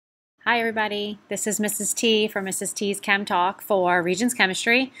Hi everybody, this is Mrs. T for Mrs. T's Chem Talk for Regents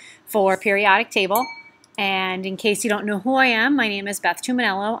Chemistry for periodic table. And in case you don't know who I am, my name is Beth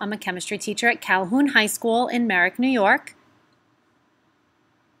Tuminello. I'm a chemistry teacher at Calhoun High School in Merrick, New York.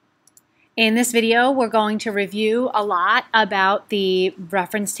 In this video, we're going to review a lot about the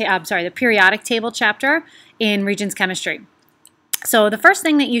the periodic table chapter in Regents Chemistry. So the first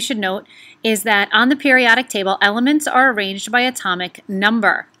thing that you should note is that on the periodic table, elements are arranged by atomic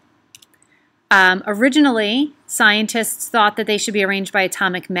number. Originally, scientists thought that they should be arranged by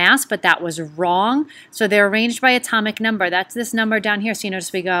atomic mass, but that was wrong. So they're arranged by atomic number. That's this number down here. So you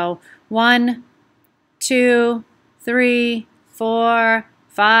notice we go 1, 2, 3, 4,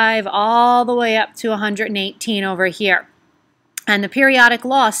 5, all the way up to 118 over here. And the periodic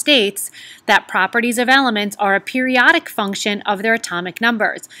law states that properties of elements are a periodic function of their atomic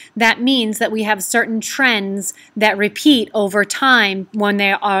numbers. That means that we have certain trends that repeat over time when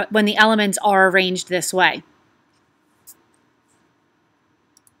the elements are arranged this way.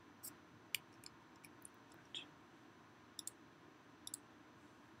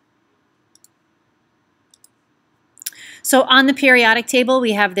 So on the periodic table,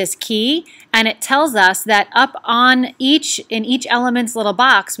 we have this key, and it tells us that up on in each element's little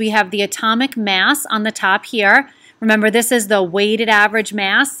box, we have the atomic mass on the top here. Remember, this is the weighted average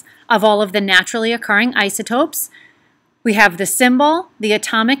mass of all of the naturally occurring isotopes. We have the symbol, the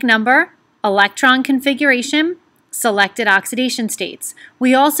atomic number, electron configuration, selected oxidation states.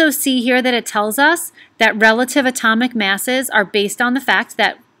 We also see here that it tells us that relative atomic masses are based on the fact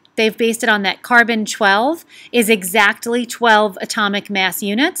that they've based it on that carbon-12 is exactly 12 atomic mass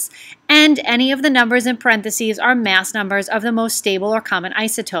units, and any of the numbers in parentheses are mass numbers of the most stable or common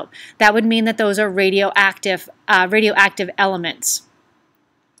isotope. That would mean that those are radioactive elements.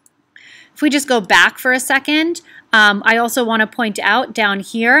 If we just go back for a second, I also want to point out down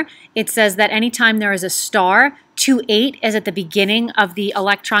here, it says that anytime there is a star, 2,8 is at the beginning of the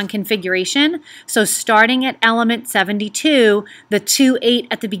electron configuration. So starting at element 72, the 2,8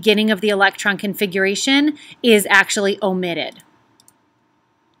 at the beginning of the electron configuration is actually omitted.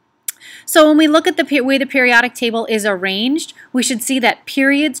 So when we look at the way the periodic table is arranged, we should see that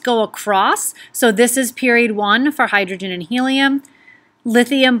periods go across. So this is period 1 for hydrogen and helium.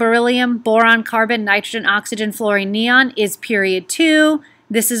 Lithium, beryllium, boron, carbon, nitrogen, oxygen, fluorine, neon is period 2.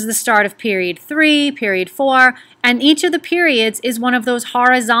 This is the start of period 3, period 4, and each of the periods is one of those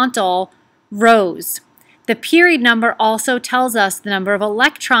horizontal rows. The period number also tells us the number of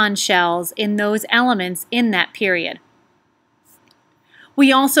electron shells in those elements in that period.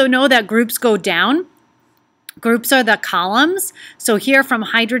 We also know that groups go down. Groups are the columns. So here from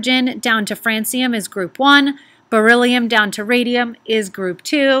hydrogen down to francium is group 1. Beryllium down to radium is group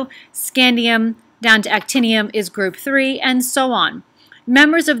 2, scandium down to actinium is group 3, and so on.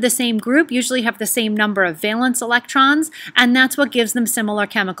 Members of the same group usually have the same number of valence electrons, and that's what gives them similar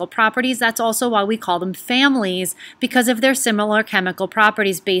chemical properties. That's also why we call them families, because of their similar chemical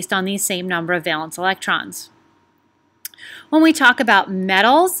properties based on these same number of valence electrons. When we talk about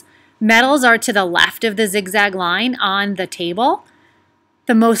metals, metals are to the left of the zigzag line on the table.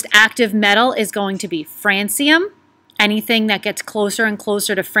 The most active metal is going to be francium. Anything that gets closer and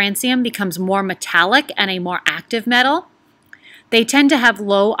closer to francium becomes more metallic and a more active metal. They tend to have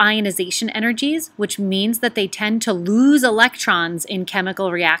low ionization energies, which means that they tend to lose electrons in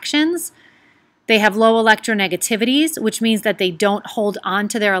chemical reactions. They have low electronegativities, which means that they don't hold on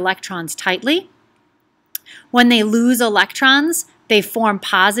to their electrons tightly. When they lose electrons, they form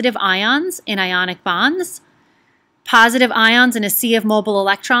positive ions in ionic bonds. Positive ions in a sea of mobile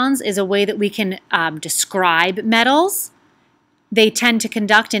electrons is a way that we can describe metals. They tend to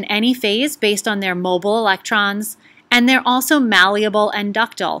conduct in any phase based on their mobile electrons, and they're also malleable and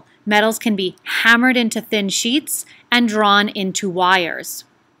ductile. Metals can be hammered into thin sheets and drawn into wires.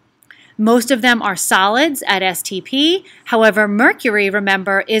 Most of them are solids at STP. However, mercury,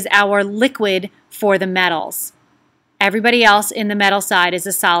 remember, is our liquid for the metals. Everybody else in the metal side is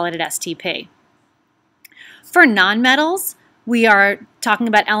a solid at STP. For nonmetals, we are talking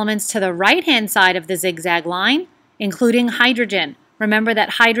about elements to the right-hand side of the zigzag line, including hydrogen. Remember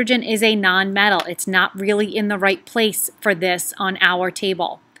that hydrogen is a nonmetal. It's not really in the right place for this on our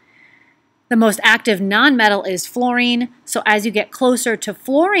table. The most active nonmetal is fluorine, so as you get closer to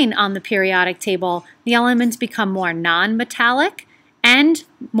fluorine on the periodic table, the elements become more nonmetallic and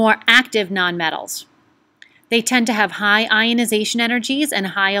more active nonmetals. They tend to have high ionization energies and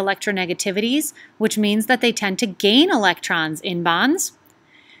high electronegativities, which means that they tend to gain electrons in bonds.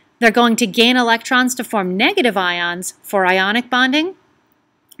 They're going to gain electrons to form negative ions for ionic bonding,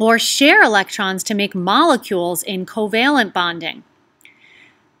 or share electrons to make molecules in covalent bonding.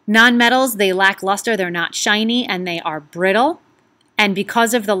 Nonmetals, they lack luster, they're not shiny, and they are brittle. And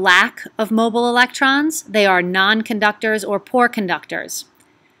because of the lack of mobile electrons, they are non-conductors or poor conductors.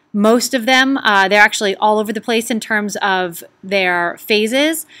 Most of them, they're actually all over the place in terms of their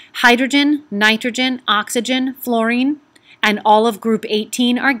phases. Hydrogen, nitrogen, oxygen, fluorine, and all of group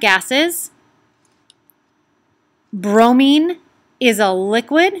 18 are gases. Bromine is a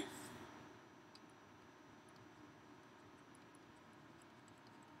liquid.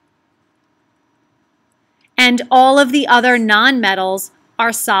 And all of the other nonmetals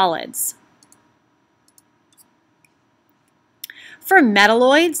are solids. For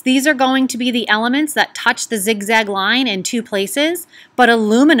metalloids, these are going to be the elements that touch the zigzag line in two places, but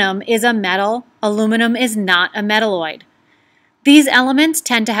aluminum is a metal, aluminum is not a metalloid. These elements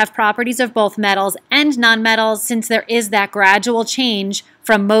tend to have properties of both metals and nonmetals since there is that gradual change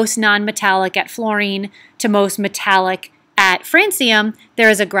from most nonmetallic at fluorine to most metallic at francium. There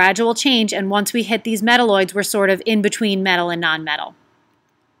is a gradual change, and once we hit these metalloids, we're sort of in between metal and nonmetal.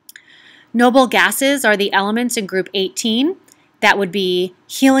 Noble gases are the elements in group 18. That would be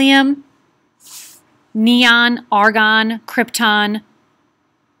helium, neon, argon, krypton,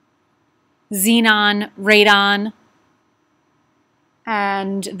 xenon, radon,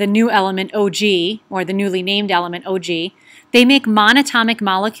 and the new element Og, or the newly named element Og. They make monatomic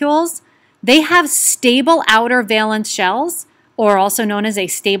molecules. They have stable outer valence shells, or also known as a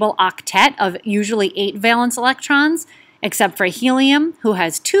stable octet of usually 8 valence electrons, except for helium, who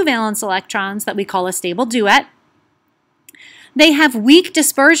has 2 valence electrons that we call a stable duet. They have weak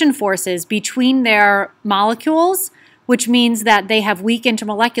dispersion forces between their molecules, which means that they have weak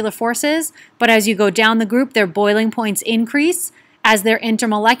intermolecular forces, but as you go down the group, their boiling points increase as their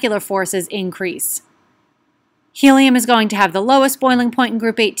intermolecular forces increase. Helium is going to have the lowest boiling point in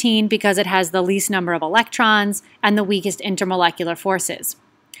group 18 because it has the least number of electrons and the weakest intermolecular forces.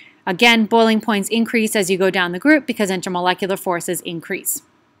 Again, boiling points increase as you go down the group because intermolecular forces increase.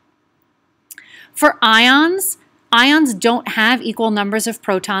 For ions, ions don't have equal numbers of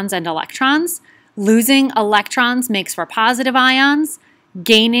protons and electrons. Losing electrons makes for positive ions.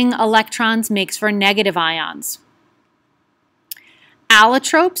 Gaining electrons makes for negative ions.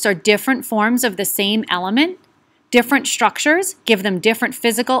 Allotropes are different forms of the same element. Different structures give them different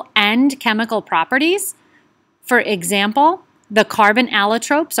physical and chemical properties. For example, the carbon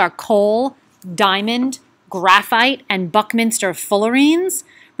allotropes are coal, diamond, graphite, and Buckminster fullerenes.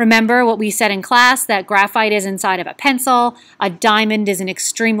 Remember what we said in class, that graphite is inside of a pencil, a diamond is an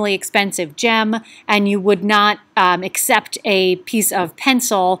extremely expensive gem, and you would not accept a piece of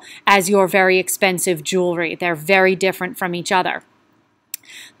pencil as your very expensive jewelry. They're very different from each other.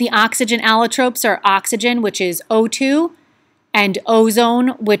 The oxygen allotropes are oxygen, which is O2, and ozone,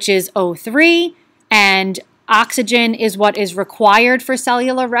 which is O3, and oxygen is what is required for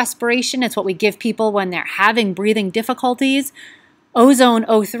cellular respiration. It's what we give people when they're having breathing difficulties. Ozone,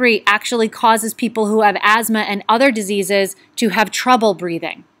 O3, actually causes people who have asthma and other diseases to have trouble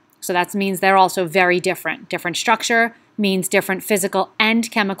breathing. So that means they're also very different. Different structure means different physical and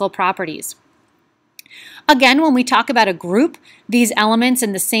chemical properties. Again, when we talk about a group, these elements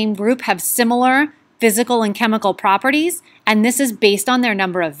in the same group have similar physical and chemical properties, and this is based on their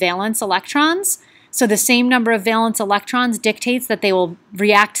number of valence electrons. So the same number of valence electrons dictates that they will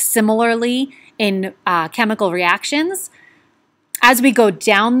react similarly in chemical reactions. As we go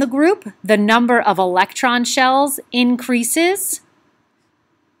down the group, the number of electron shells increases.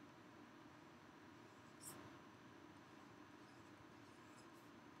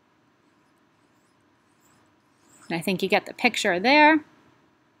 I think you get the picture there.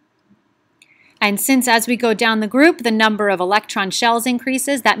 And since as we go down the group, the number of electron shells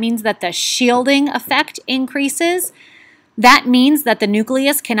increases, that means that the shielding effect increases. That means that the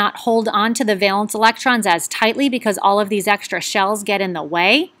nucleus cannot hold on to the valence electrons as tightly because all of these extra shells get in the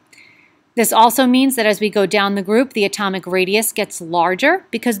way. This also means that as we go down the group, the atomic radius gets larger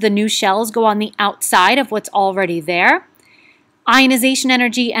because the new shells go on the outside of what's already there. Ionization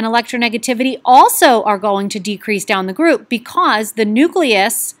energy and electronegativity also are going to decrease down the group because the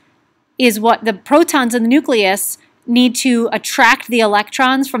nucleus is what the protons in the nucleus need to attract the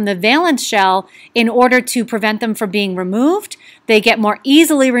electrons from the valence shell in order to prevent them from being removed. They get more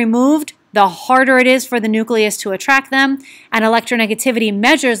easily removed the harder it is for the nucleus to attract them, and electronegativity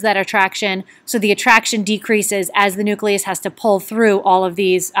measures that attraction, so the attraction decreases as the nucleus has to pull through all of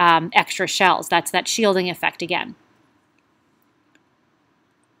these extra shells. That's that shielding effect again.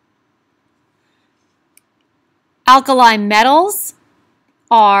 Alkali metals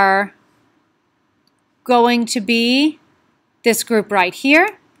are going to be this group right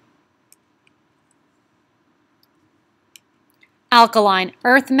here. Alkaline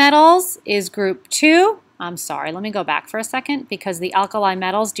earth metals is group 2. I'm sorry, let me go back for a second because the alkali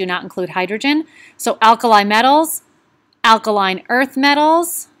metals do not include hydrogen. So alkali metals, alkaline earth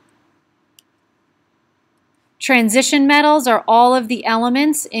metals. Transition metals are all of the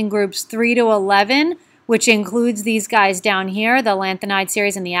elements in groups 3 to 11, which includes these guys down here, the lanthanide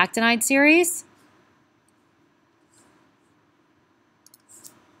series and the actinide series.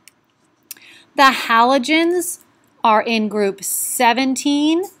 The halogens are in group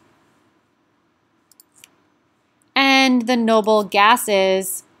 17. And the noble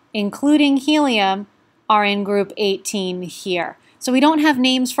gases, including helium, are in group 18 here. So we don't have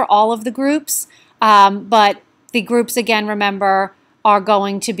names for all of the groups, but the groups, again, remember, are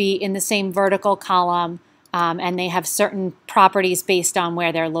going to be in the same vertical column, and they have certain properties based on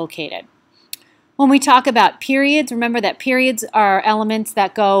where they're located. When we talk about periods, remember that periods are elements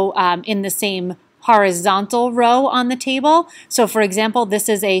that go in the same horizontal row on the table. So, for example, this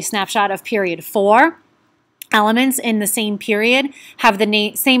is a snapshot of period 4. Elements in the same period have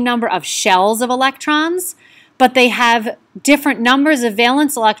the same number of shells of electrons, but they have different numbers of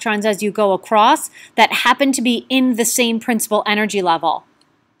valence electrons as you go across that happen to be in the same principal energy level.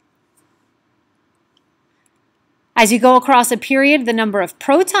 As you go across a period, the number of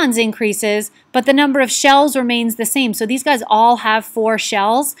protons increases, but the number of shells remains the same. So these guys all have 4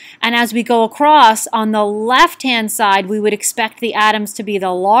 shells, and as we go across, on the left-hand side, we would expect the atoms to be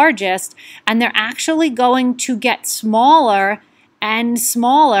the largest, and they're actually going to get smaller and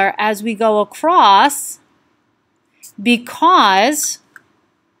smaller as we go across because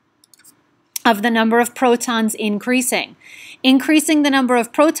of the number of protons increasing. Increasing the number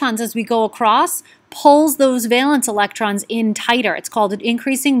of protons as we go across pulls those valence electrons in tighter. It's called an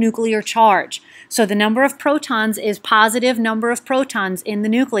increasing nuclear charge. So the number of protons is positive number of protons in the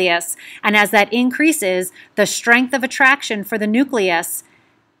nucleus, and as that increases, the strength of attraction for the nucleus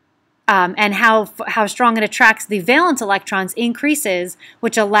and how strong it attracts the valence electrons increases,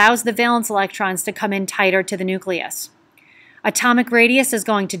 which allows the valence electrons to come in tighter to the nucleus. Atomic radius is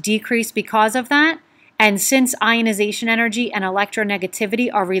going to decrease because of that. And since ionization energy and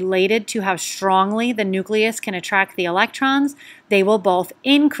electronegativity are related to how strongly the nucleus can attract the electrons, they will both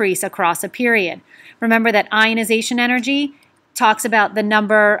increase across a period. Remember that ionization energy talks about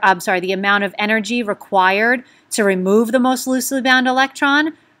the amount of energy required to remove the most loosely bound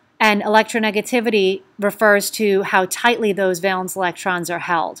electron, and electronegativity refers to how tightly those valence electrons are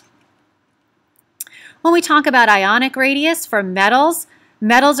held. When we talk about ionic radius for metals,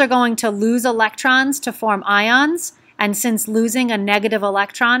 metals are going to lose electrons to form ions, and since losing a negative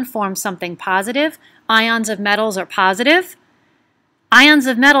electron forms something positive, ions of metals are positive. Ions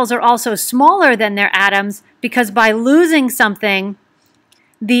of metals are also smaller than their atoms because by losing something,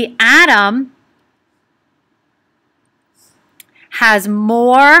 the atom has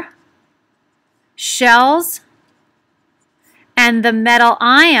more shells and the metal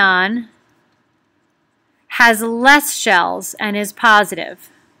ion has less shells and is positive.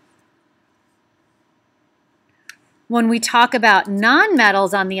 When we talk about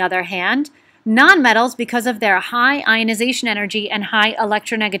nonmetals, on the other hand, nonmetals, because of their high ionization energy and high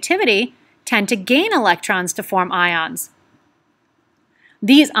electronegativity, tend to gain electrons to form ions.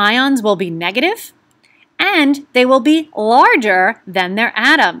 These ions will be negative, and they will be larger than their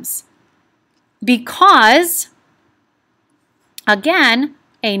atoms because, again,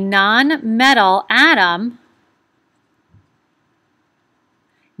 a non-metal atom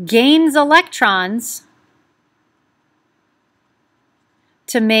gains electrons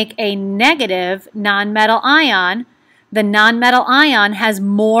to make a negative nonmetal ion. The nonmetal ion has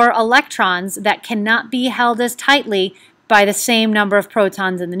more electrons that cannot be held as tightly by the same number of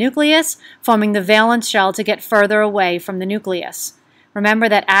protons in the nucleus, forming the valence shell to get further away from the nucleus. Remember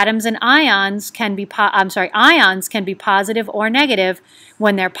that atoms and ions can be positive or negative.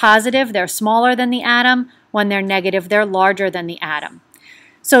 When they're positive, they're smaller than the atom. When they're negative, they're larger than the atom.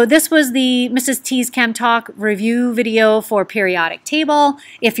 So this was the Mrs. T's Chem Talk review video for periodic table.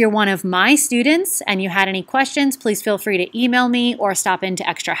 If you're one of my students and you had any questions, please feel free to email me or stop into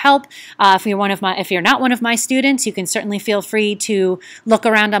Extra Help. If you're not one of my students, you can certainly feel free to look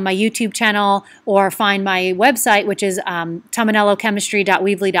around on my YouTube channel or find my website, which is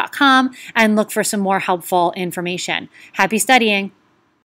tomanellochemistry.weebly.com, and look for some more helpful information. Happy studying!